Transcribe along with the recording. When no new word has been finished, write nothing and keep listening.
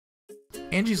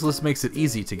Angie's List makes it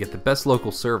easy to get the best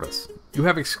local service. You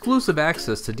have exclusive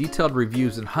access to detailed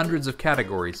reviews in hundreds of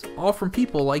categories, all from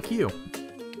people like you.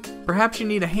 Perhaps you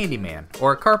need a handyman,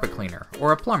 or a carpet cleaner,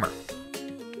 or a plumber.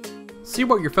 See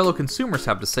what your fellow consumers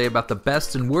have to say about the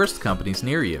best and worst companies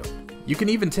near you. You can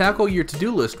even tackle your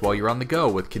to-do list while you're on the go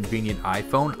with convenient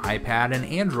iPhone, iPad, and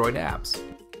Android apps.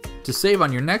 To save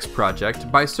on your next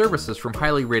project, buy services from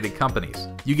highly rated companies.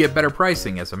 You get better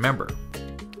pricing as a member.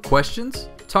 Questions?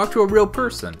 Talk to a real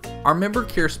person. Our member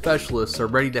care specialists are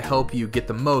ready to help you get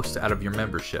the most out of your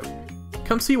membership.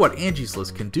 Come see what Angie's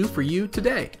List can do for you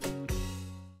today.